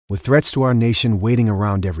With threats to our nation waiting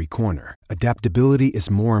around every corner, adaptability is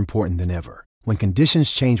more important than ever. When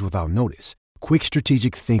conditions change without notice, quick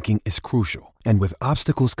strategic thinking is crucial. And with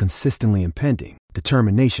obstacles consistently impending,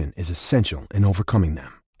 determination is essential in overcoming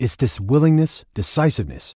them. It's this willingness,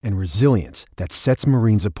 decisiveness, and resilience that sets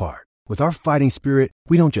Marines apart. With our fighting spirit,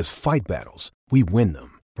 we don't just fight battles, we win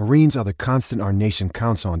them. Marines are the constant our nation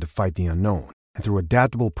counts on to fight the unknown. And through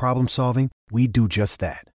adaptable problem solving, we do just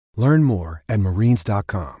that. Learn more at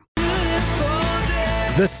marines.com.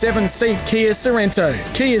 The 7-seat Kia Sorrento,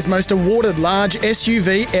 Kia's most awarded large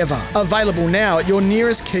SUV ever. Available now at your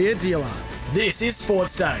nearest Kia dealer. This is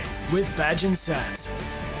Sports Day with Badge and Sats.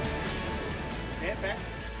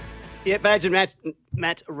 Yeah, Badge and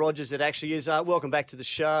Matt Rogers, it actually is. Welcome back to the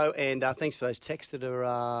show, and thanks for those texts that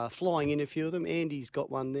are flying in, a few of them. Andy's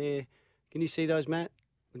got one there. Can you see those, Matt?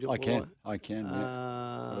 I can.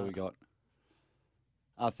 Yeah. What do we got?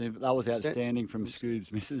 That was outstanding from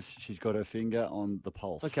Scoob's missus. She's got her finger on the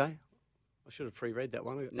pulse. Okay. I should have pre-read that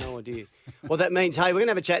one. I've got no idea. Well, that means, hey, we're going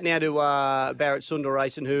to have a chat now to Barrett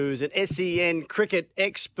Sundaresan, who's an SEN cricket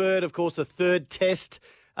expert. Of course, the third test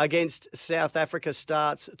against South Africa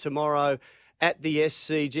starts tomorrow at the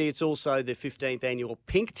SCG. It's also the 15th annual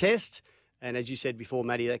Pink Test. And as you said before,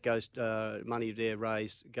 Matty, that goes money there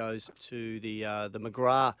raised goes to the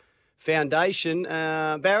McGrath Foundation.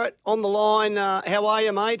 Barrett, on the line, how are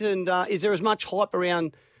you, mate? And is there as much hype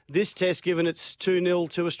around this test given it's 2-0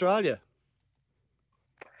 to Australia?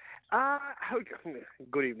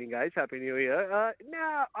 Good evening, guys. Happy New Year.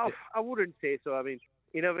 I wouldn't say so. I mean,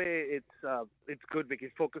 in a way, it's good. We can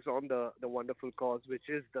focus on the wonderful cause, which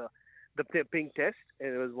is the Pink Test.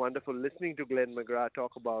 And it was wonderful listening to Glenn McGrath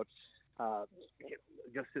talk about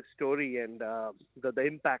just his story and the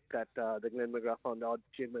impact that the Glenn McGrath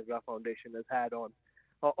Jane McGrath Foundation has had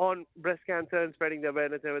on breast cancer and spreading the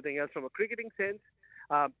awareness and everything else. From a cricketing sense,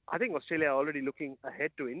 I think Australia are already looking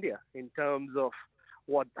ahead to India in terms of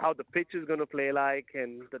how the pitch is going to play like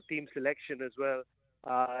and the team selection as well.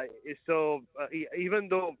 Even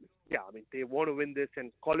though, they want to win this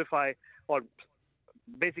and qualify or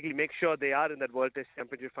basically make sure they are in that World Test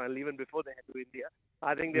Championship final even before they head to India,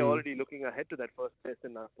 I think they're already looking ahead to that first test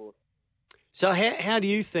in Nagpur. So how do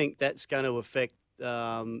you think that's going to affect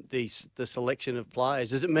the selection of players?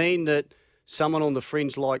 Does it mean that someone on the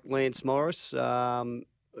fringe like Lance Morris,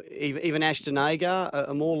 even Ashton Agar,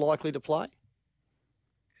 are more likely to play?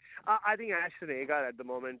 I think Ashton Agar at the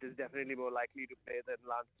moment is definitely more likely to play than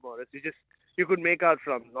Lance Morris. You could make out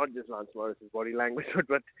from not just Lance Morris's body language,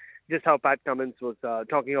 but just how Pat Cummins was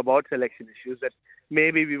talking about selection issues, that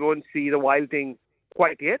maybe we won't see the wild thing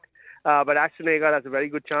quite yet. But Ashton Agar has a very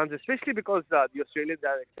good chance, especially because the Australians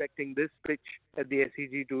are expecting this pitch at the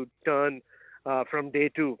SCG to turn from day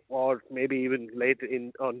 2 or maybe even late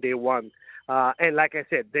on day 1. And like I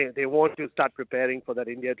said, they want to start preparing for that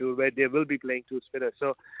India tour where they will be playing 2 spinners.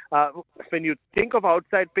 So when you think of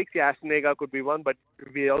outside picks, Ashton Agar could be one, but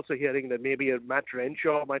we're also hearing that maybe a Matt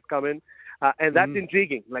Renshaw might come in. And that's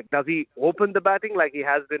intriguing. Like, does he open the batting like he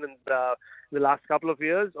has been in the last couple of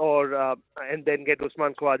years, or and then get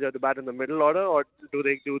Usman Khawaja to bat in the middle order, or do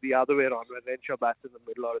they do the other way around when Renshaw bats in the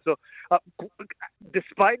middle order? So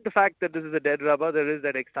despite the fact that this is a dead rubber, there is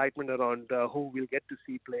that excitement around who we'll get to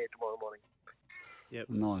see play tomorrow morning. Yep.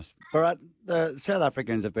 Nice. But the South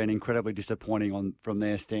Africans have been incredibly disappointing from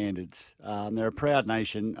their standards. They're a proud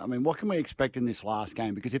nation. I mean, what can we expect in this last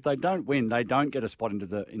game? Because if they don't win, they don't get a spot into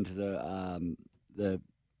the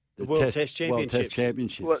World Test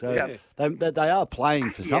Championship. Well, so they are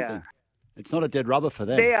playing for something. Yeah. It's not a dead rubber for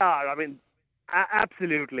them. They are. I mean,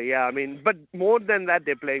 absolutely. Yeah. I mean, but more than that,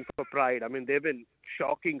 they're playing for pride. I mean, they've been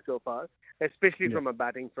shocking so far, especially from a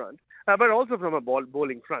batting front, but also from a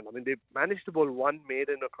bowling front. I mean, they've managed to bowl one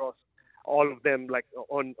maiden across all of them, like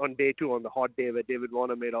on day 2, on the hot day where David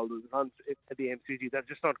Warner made all those runs at the MCG. That's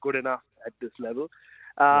just not good enough at this level.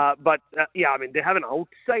 But I mean, they have an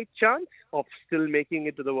outside chance of still making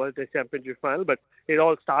it to the World Test Championship final, but it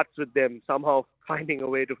all starts with them somehow finding a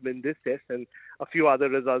way to win this test and a few other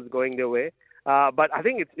results going their way. But I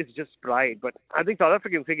think it's just pride. But I think South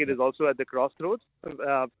African cricket is also at the crossroads.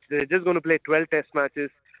 They're just going to play 12 test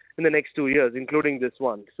matches in the next 2 years, including this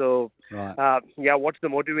one. So, what's the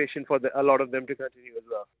motivation for a lot of them to continue as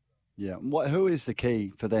well? Yeah. Who is the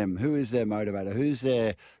key for them? Who is their motivator? Who's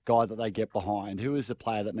their guy that they get behind? Who is the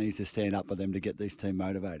player that needs to stand up for them to get this team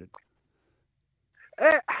motivated?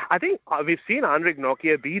 I think we've seen Henrik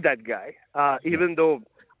Nokia be that guy, even though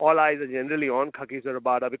all eyes are generally on Kagiso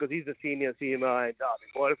Rabada because he's the senior seamer and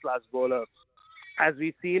world-class bowler, as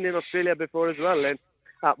we've seen in Australia before as well. And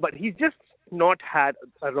but he's just not had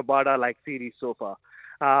a Rabada-like series so far.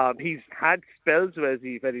 He's had spells where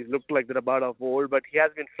he's looked like the Rabada of old, but he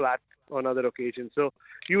has been flat on other occasions. So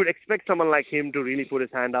you would expect someone like him to really put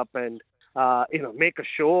his hand up and make a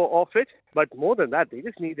show of it. But more than that, they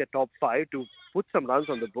just need their top 5 to put some runs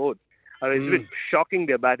on the board. It's been shocking.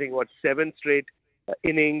 They're batting 7 straight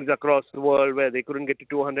innings across the world where they couldn't get to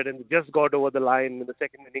 200 and just got over the line in the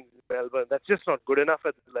second innings in Melbourne. That's just not good enough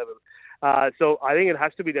at this level. So I think it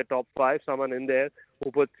has to be their top 5, someone in there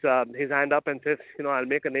who puts his hand up and says, I'll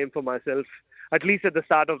make a name for myself, at least at the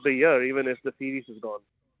start of the year, even if the series is gone.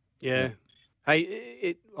 Yeah.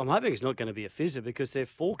 Hey, I'm hoping it's not going to be a fizzer because they're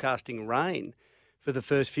forecasting rain for the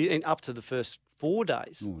first few and up to the first 4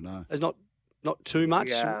 days. Oh, no. It's not too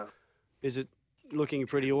much. Yeah. Is it looking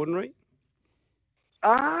pretty ordinary?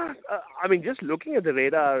 Just looking at the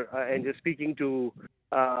radar and just speaking to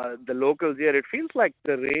the locals here, it feels like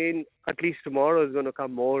the rain, at least tomorrow, is going to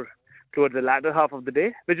come more towards the latter half of the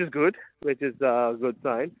day, which is good, which is a good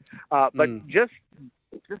sign. But just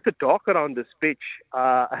the talk around this pitch,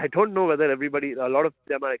 I don't know whether a lot of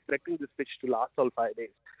them are expecting this pitch to last all 5 days,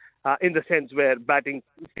 in the sense where batting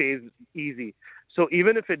stays easy. So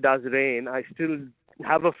even if it does rain, I still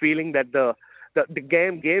have a feeling that the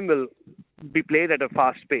game will be played at a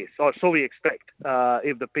fast pace, or so we expect,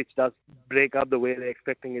 if the pitch does break up the way they're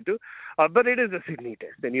expecting it to. But it is a Sydney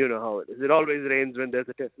test, and you know how it is. It always rains when there's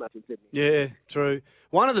a test match in Sydney. Yeah, true.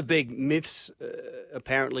 One of the big myths,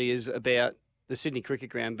 apparently, is about the Sydney Cricket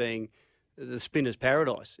Ground being the spinner's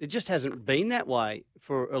paradise. It just hasn't been that way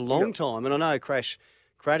for a long time. And I know Crash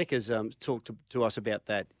Craddock has talked to us about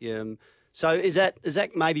that. So does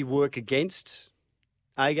that maybe work against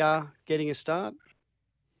Agar getting a start?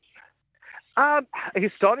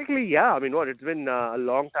 Historically, yeah. It's been a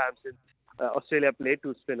long time since Australia played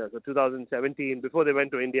 2 spinners. So 2017, before they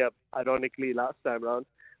went to India, ironically, last time round,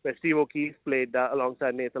 where Steve O'Keefe played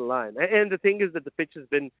alongside Nathan Lyon. And the thing is that the pitch has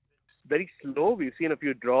been very slow. We've seen a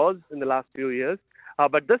few draws in the last few years.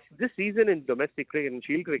 But this season in domestic cricket and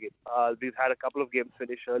Shield cricket, we've had a couple of games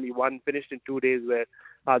finish early. One finished in 2 days where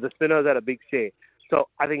the spinners had a big say. So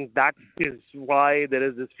I think that is why there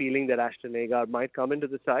is this feeling that Ashton Agar might come into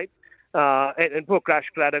the side. And poor Crash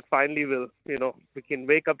Craddock finally will, we can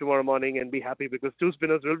wake up tomorrow morning and be happy because 2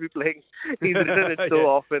 spinners will be playing. He's written it so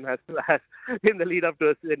often has in the lead up to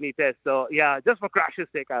a Sydney test. So yeah, just for Crash's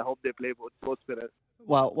sake, I hope they play both spinners.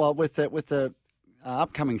 Well, with the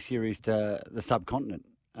upcoming series to the subcontinent,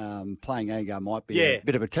 playing Agar might be a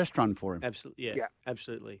bit of a test run for him. Absolutely, yeah.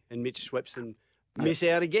 Absolutely. And Mitch Swepson miss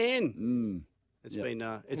out again. It's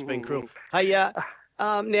been cruel. Hey,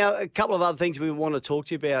 now, a couple of other things we want to talk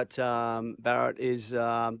to you about, Barrett, is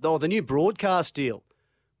the new broadcast deal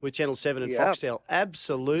with Channel 7 and Foxtel.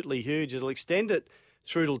 Absolutely huge. It'll extend it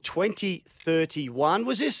through till 2031.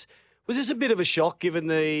 Was this a bit of a shock given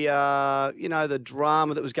the the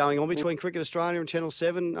drama that was going on between Cricket Australia and Channel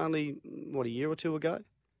 7 only, a year or 2 ago?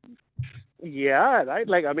 Yeah, right.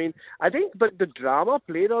 I think but the drama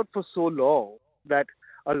played out for so long that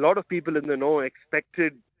a lot of people in the know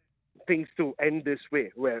expected things to end this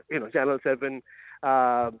way, where Channel 7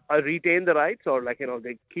 retain the rights, or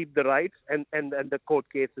they keep the rights, and the court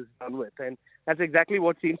case is done with, and that's exactly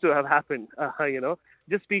what seems to have happened.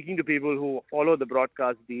 Just speaking to people who follow the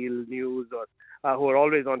broadcast deal news, or who are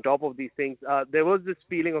always on top of these things, there was this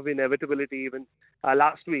feeling of inevitability even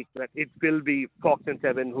last week that it will be Fox and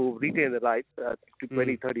 7 who retain the rights to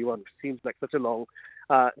 2031. Seems like such a long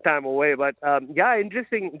time away. But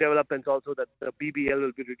interesting developments also that the BBL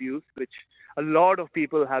will be reduced, which a lot of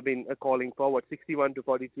people have been calling for, 61 to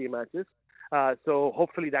 43 matches. So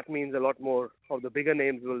hopefully that means a lot more of the bigger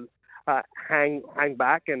names will hang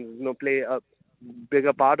back and play a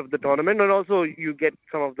bigger part of the tournament. And also you get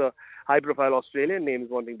some of the high-profile Australian names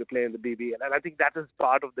wanting to play in the BBL. And I think that is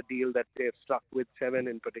part of the deal that they've struck with 7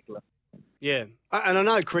 in particular. Yeah. And I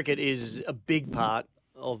know cricket is a big part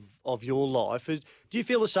of your life. Do you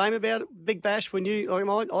feel the same about Big Bash when you?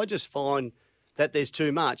 I just find that there's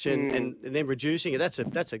too much, and then reducing it.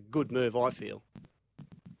 That's a good move, I feel.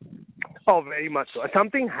 Oh, very much so.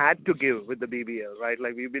 Something had to give with the BBL, right?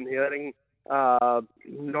 Like we've been hearing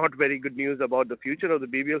not very good news about the future of the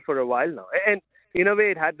BBL for a while now, and in a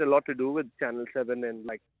way, it had a lot to do with Channel 7 and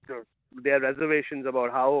their reservations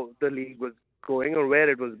about how the league was going or where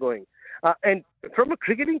it was going. And from a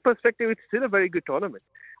cricketing perspective, it's still a very good tournament.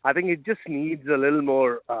 I think it just needs a little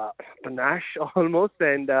more panache almost,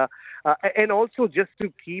 and also just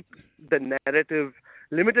to keep the narrative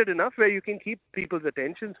limited enough where you can keep people's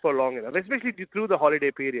attentions for long enough, especially through the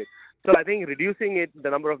holiday period. So I think reducing the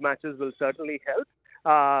number of matches will certainly help.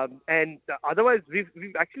 And otherwise,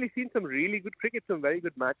 we've actually seen some really good cricket, some very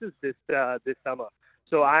good matches this summer.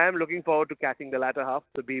 So I am looking forward to catching the latter half,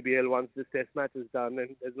 the BBL, once this test match is done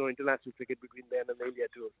and there's no international cricket between then and the India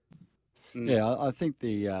tour. Yeah, I think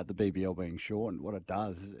the BBL being shortened, what it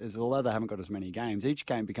does is although they haven't got as many games, each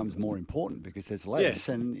game becomes more important because there's less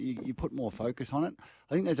and you put more focus on it.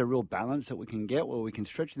 I think there's a real balance that we can get where we can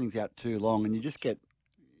stretch things out too long and you just get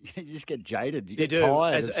jaded. You get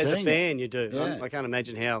tired as a fan, you do. Yeah. I can't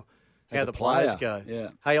imagine how As a the players player, go. yeah.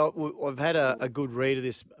 Hey, I've had a good read of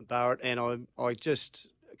this, Barrett, and I just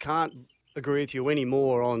can't agree with you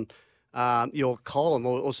anymore on your column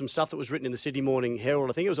or some stuff that was written in the Sydney Morning Herald.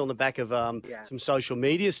 I think it was on the back of some social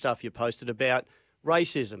media stuff you posted about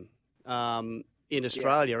racism in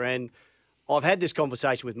Australia. And I've had this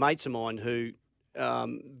conversation with mates of mine who,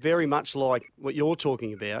 very much like what you're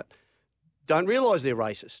talking about, don't realise they're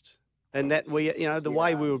racist. And that the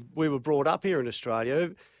way we were brought up here in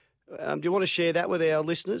Australia. Do you want to share that with our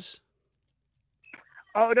listeners?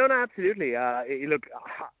 Oh, no, absolutely. Look,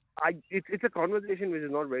 it's a conversation which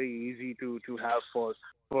is not very easy to have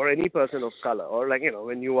for any person of color, or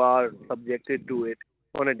when you are subjected to it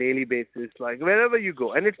on a daily basis, like wherever you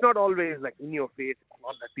go. And it's not always like in your face. It's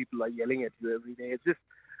not that people are yelling at you every day. It's just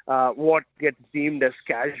what gets deemed as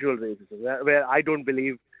casual racism, where I don't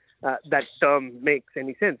believe that term makes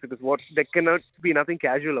any sense, because there cannot be nothing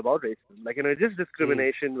casual about racism. It's just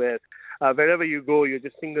discrimination where wherever you go, you're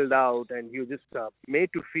just singled out and you're just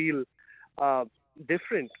made to feel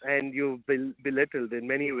different, and you're belittled in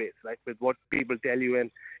many ways, like with what people tell you.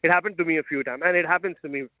 And it happened to me a few times, and it happens to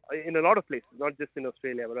me in a lot of places, not just in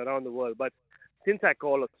Australia, but around the world. But since I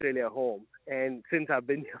call Australia home, and since I've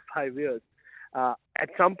been here 5 years, at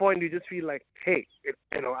some point you just feel like, hey,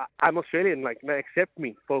 I'm Australian, accept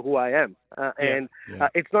me for who I am.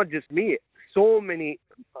 It's not just me. So many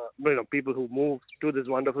people who move to this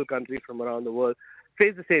wonderful country from around the world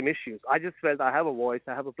face the same issues. I just felt I have a voice,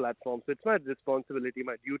 I have a platform, so it's my responsibility,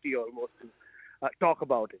 my duty almost to talk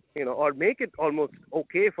about it, or make it almost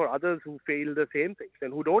okay for others who feel the same things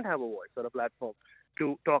and who don't have a voice or a platform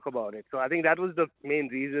to talk about it. So I think that was the main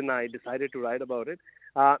reason I decided to write about it.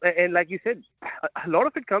 And like you said, a lot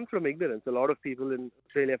of it comes from ignorance. A lot of people in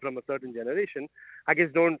Australia from a certain generation, I guess,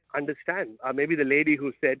 don't understand. Maybe the lady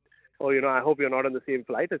who said, I hope you're not on the same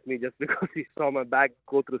flight as me just because she saw my bag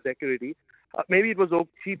go through security. Maybe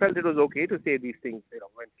she felt it was okay to say these things,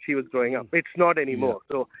 when she was growing up. It's not anymore.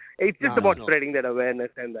 Yeah. So it's just about spreading that awareness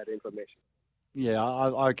and that information. Yeah,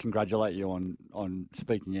 I congratulate you on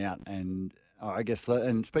speaking out, and I guess,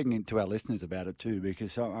 and speaking to our listeners about it too,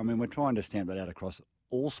 because we're trying to stamp that out across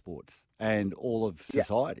all sports and all of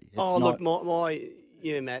society. Look,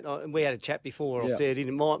 Matt, we had a chat before off there,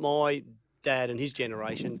 didn't my dad and his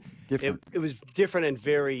generation, it was different and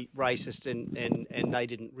very racist, and they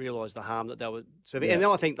didn't realise the harm that they were serving. Yeah. And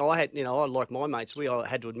I think I had, like my mates, we all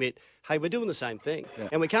had to admit, hey, we're doing the same thing,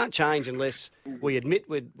 and we can't change unless we admit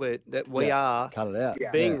that we are cut it out.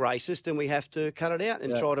 being racist, and we have to cut it out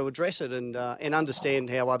and try to address it and understand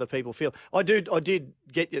how other people feel. I did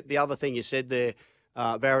get the other thing you said there,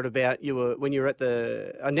 Barrett, about when you were at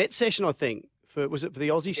a net session, I think, was it for the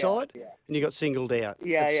Aussie side, and you got singled out.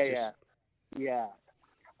 Yeah,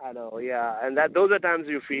 I know. Yeah, and those are times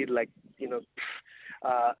you feel like, dude,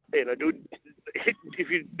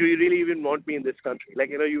 do you really even want me in this country?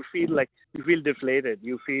 You feel deflated.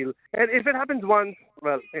 You feel, and if it happens once,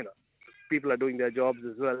 well, people are doing their jobs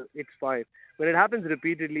as well. It's fine. When it happens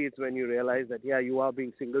repeatedly, it's when you realize that you are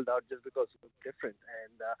being singled out just because you look different.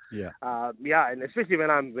 And and especially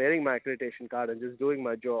when I'm wearing my accreditation card and just doing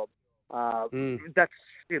my job.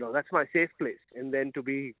 That's my safe place. And then to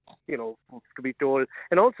be told,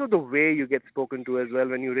 and also the way you get spoken to as well,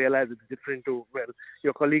 when you realize it's different to,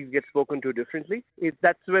 your colleagues get spoken to differently,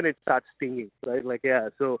 that's when it starts stinging, right?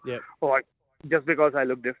 Or just because I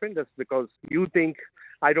look different, just because you think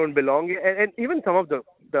I don't belong here. And even some of the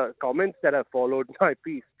comments that have followed my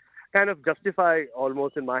piece kind of justify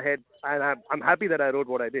almost in my head, and I'm happy that I wrote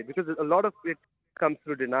what I did, because a lot of it comes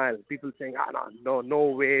through denial. People saying, no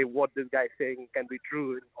way, what this guy is saying can be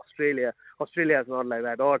true in Australia. Australia is not like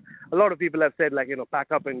that. Or a lot of people have said,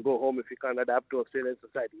 pack up and go home if you can't adapt to Australian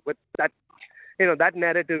society. But that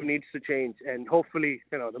narrative needs to change. And hopefully,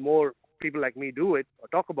 the more people like me do it or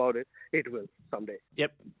talk about it, it will someday.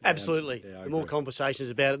 Yep, absolutely. The more conversations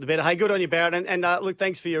about it, the better. Hey, good on you, Barrett. And look,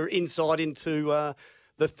 thanks for your insight into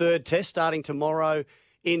the third test starting tomorrow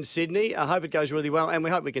in Sydney. I hope it goes really well, and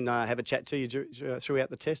we hope we can have a chat to you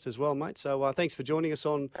throughout the test as well, mate. So thanks for joining us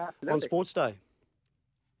on Sports Day.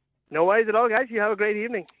 No worries at all, guys. You have a great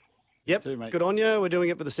evening. Yep, too, good on you. We're doing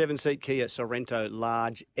it for the 7-seat Kia Sorrento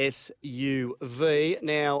large SUV.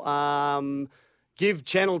 Now, Give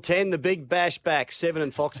Channel 10 the big bash back. 7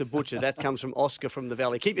 and Fox are butchered. That comes from Oscar from the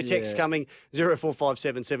Valley. Keep your texts coming.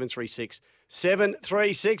 0457 736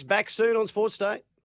 736. Back soon on Sports Day.